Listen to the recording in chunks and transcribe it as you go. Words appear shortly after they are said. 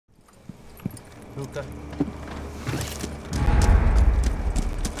Hookah.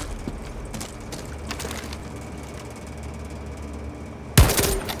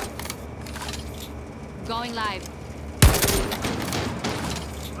 Going live.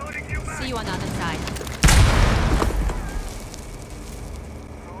 See you on the other side.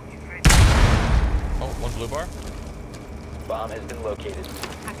 Oh, one blue bar. Bomb has been located.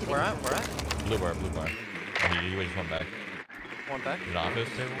 Where at? Where at? Blue bar, blue bar. He just went back. One back. In office,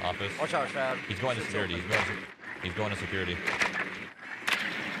 office. Watch out, Shroud. He's going to security. He's going to security.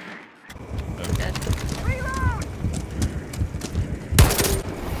 Dead.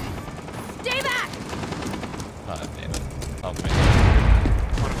 Stay back! Ah, damn it. Oh, man.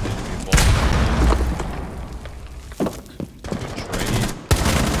 Good trade.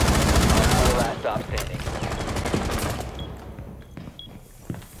 Last stop standing.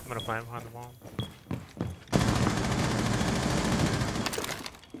 I'm gonna plant behind the wall.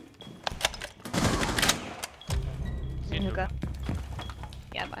 Hookah.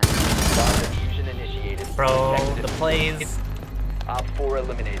 Yeah, bye. Bomb diffusion initiated. Bro, Detected. the plays. Op 4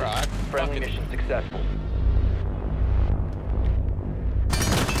 eliminated. Right. Friendly Fucking- mission successful.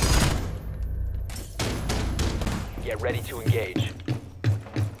 Get ready to engage.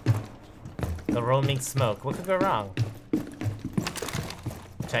 The roaming smoke. What could go wrong?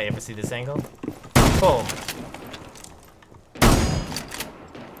 Chat, you ever see this angle? Boom.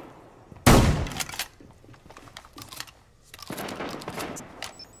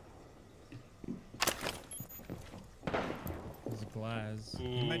 There's a glass. Ooh,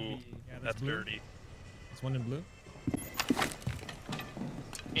 It might be, yeah, that's blue. dirty. There's one in blue.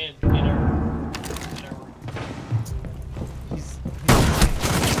 In our He's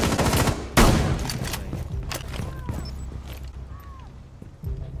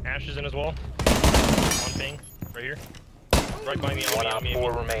Ash is in as well. One thing, right here. Right by me, One on op me,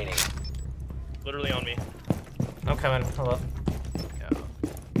 4 remaining. literally on me. I'm coming. Hello.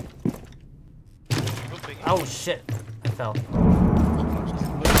 Oh shit. I fell.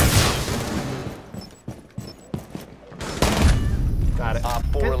 Got it. Op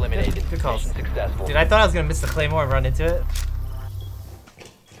 4 Good, eliminated. Good, good calls. Mission successful. Dude, I thought I was gonna miss the claymore and run into it.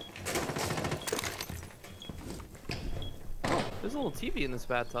 There's a little TV in this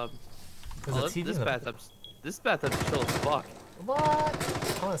bathtub. There's a TV this in the- bathtub's chill as fuck. What?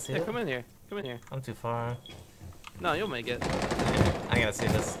 I wanna see Yeah, it. come in here. Come in here. I'm too far. No, you'll make it. I gotta see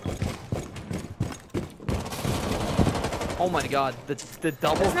this. Oh my god, the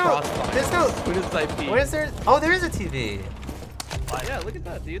double There's no- crossfire. there's no- Who does IP? Where's there? Oh, there is a TV. Yeah, look at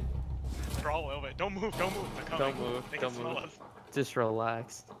that, dude. Crawl over it. Don't move, don't move. They're coming. Don't move, They don't can smell move. us. Just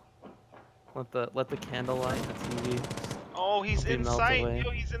relax. Let the candle light the TV. Oh, he's They in melt sight. away. Yo,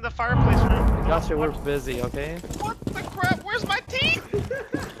 he's in the fireplace room. Gotcha, we're busy, okay? What the crap? Where's my teeth?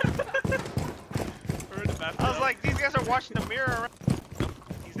 I was like, these guys are watching the mirror. Around.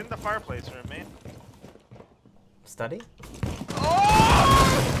 He's in the fireplace room, man. Study?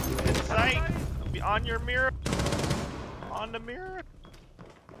 Oh! In sight. Be on your mirror. On the mirror.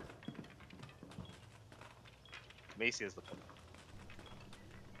 Macy is the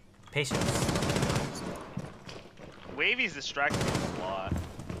Patience. Wavy's distracting me a lot.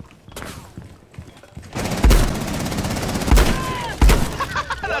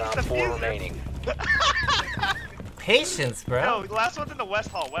 One op 4 remaining. Patience, bro. No, the last one's in the West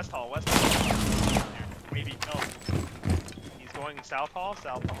Hall. West Hall. West Hall. Maybe no. He's going South Hall.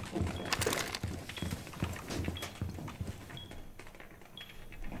 South Hall.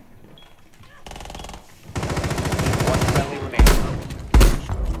 One friendly remaining.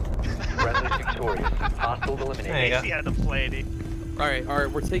 Friendly victorious. Hostile There you eliminated. go. Macy had to play, dude.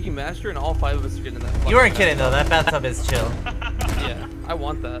 Alright, we're taking master and all 5 of us are getting in that. You weren't kidding though. That bathtub is chill. Yeah, I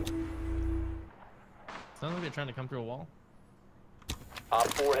want that. sounds like they're trying to come through a wall. Op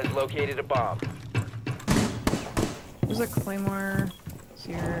 4 has located a bomb. There's a claymore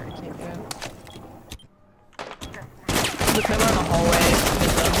here. I can't get it. There's a claymore in the hallway.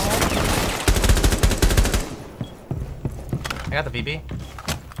 I got the BB.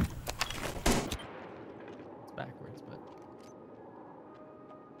 It's backwards, but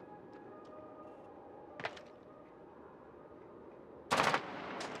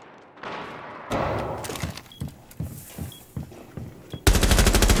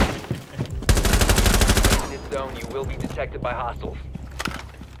In this zone, you will be detected by hostiles.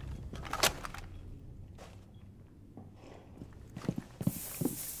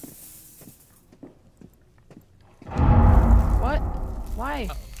 What? Why?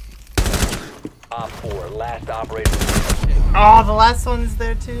 Op 4, last operator. Oh, the last one's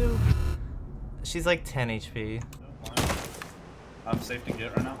there too. She's like 10 HP. I'm safe to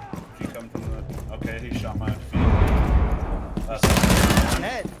get right now. If you come from the Okay, he shot my feet. That's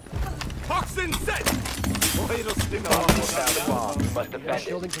Head. Toxin set! Op 4 found a bomb. You must defend it.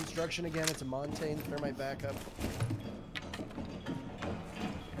 Building construction again. It's a Montaigne. Thermite backup.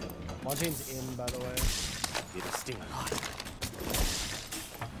 Montaigne's in, by the way. It is sting.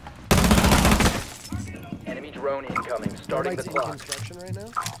 Enemy drone incoming. Starting the Thermite's in clock. construction right now.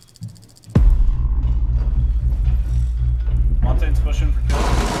 Montaigne's pushing for kill.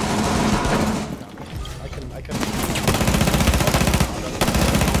 I can.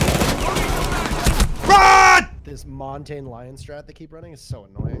 Run! This Montaigne Lion strat they keep running is so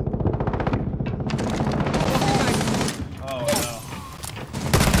annoying. Oh no.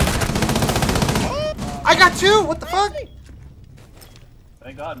 I got two! What the fuck?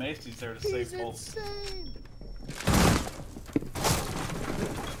 Thank God Macy's there to save both. Insane.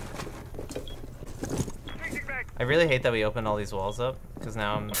 I really hate that we opened all these walls up, because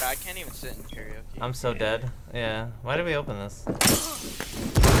now I can't even sit in karaoke. I'm so dead. Yeah. Why did we open this?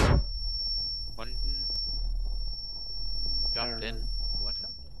 One jumped in. What?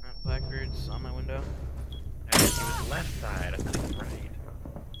 Blackbird's on my window. And he was left side, I think right.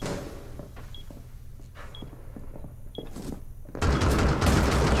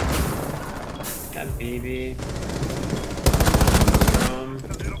 That baby.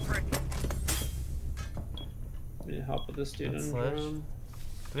 Need help with this dude on drone.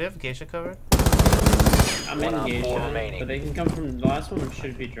 Do we have Geisha covered? I'm in Geisha, but they can come from the last one, or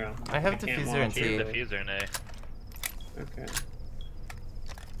should be drone. I have diffuser and T. Diffuser and A. Okay.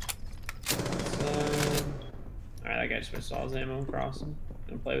 Alright, that guy just went saw his ammo and crossed him.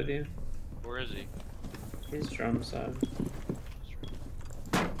 Gonna play with you. Where is he? He's drum side.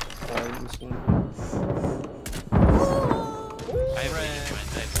 This one. I have really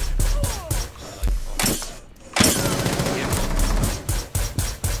joined that.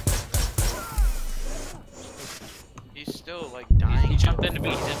 He's still like dying. He jumped into me,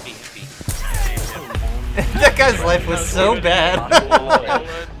 he did B. That guy's life was so bad.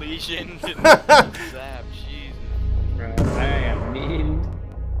 Lesion. Zap, jeez. Bro, I got mean.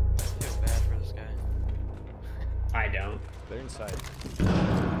 I feel bad for this guy. I don't. They're inside.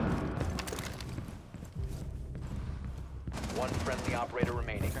 One friendly operator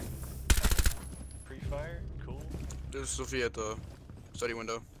remaining. Pre-fire? Cool. There's Sophia at the study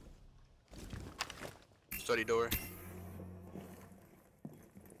window. Study door.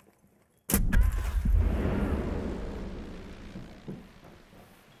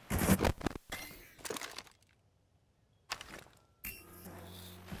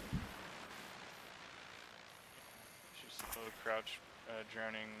 She's crouch,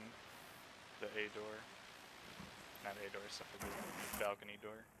 drowning the A door. Not A door, except for the balcony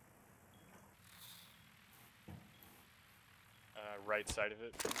door. Right side of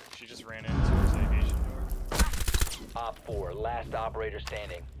it. She just ran in towards the aviation door. Op 4, last operator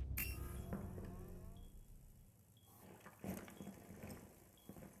standing.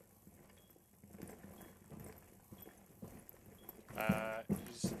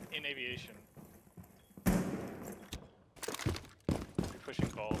 He's in aviation. You're pushing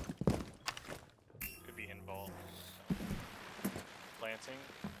ball. Could be in ball. Planting.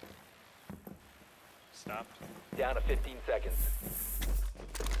 Stop. Down to 15 seconds.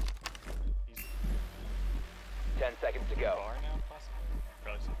 He's 10 seconds to go. bar now, possibly?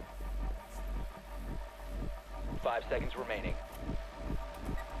 Probably so. 5 seconds remaining.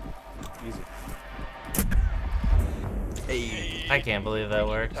 Easy. Hey. I can't believe that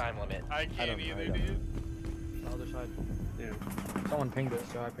worked. Time limit. I can't either, dude. Other side. Yeah. Someone pinged it,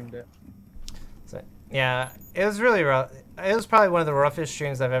 so I pinged it. So, yeah, it was really rough. It was probably one of the roughest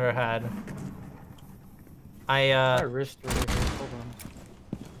streams I've ever had. My wrist really hurt. Hold on.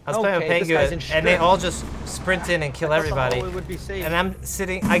 I was playing with Okay, this guy's in Penguin, and they strip. all just sprint in and kill everybody. It would be safe. And I'm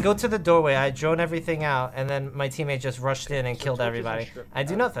sitting, I go to the doorway, I drone everything out, and then my teammate just rushed in and killed Twitch is everybody. in strip. I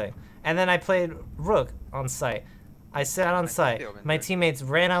do nothing. And then I played Rook on site. I sat on site. My teammates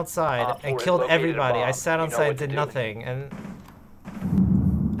ran outside and killed everybody. I sat on site and did nothing. And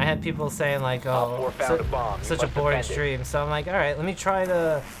I had people saying like, oh, such a boring stream. So I'm like, all right, let me try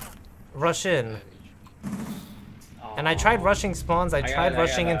to rush in. And I tried rushing spawns. I tried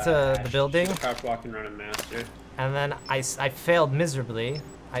rushing into the building. And then I failed miserably.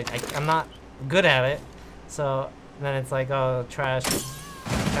 I'm not good at it. So then it's like, oh, trash.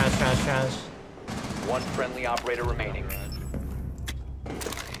 Trash, trash, trash. One friendly operator remaining.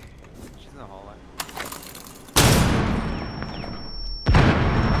 She's in the hallway.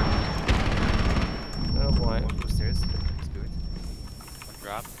 Oh boy. Upstairs. It's good. One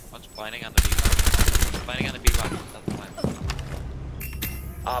drop. One's planning on the B box. Planning on the B box. That's the plan.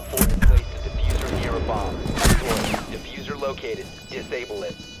 Op 4 has placed the diffuser secure a bomb. Destroy it. Diffuser located. Disable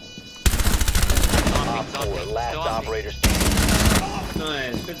it. Op 4, last operator standing.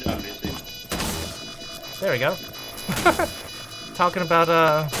 Nice, good job, Macy. There we go. Talking about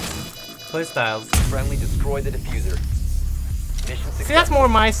playstyles. Friendly, destroy the diffuser. Mission success. See, that's more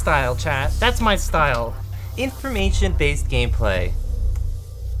my style, chat. That's my style. Information-based gameplay.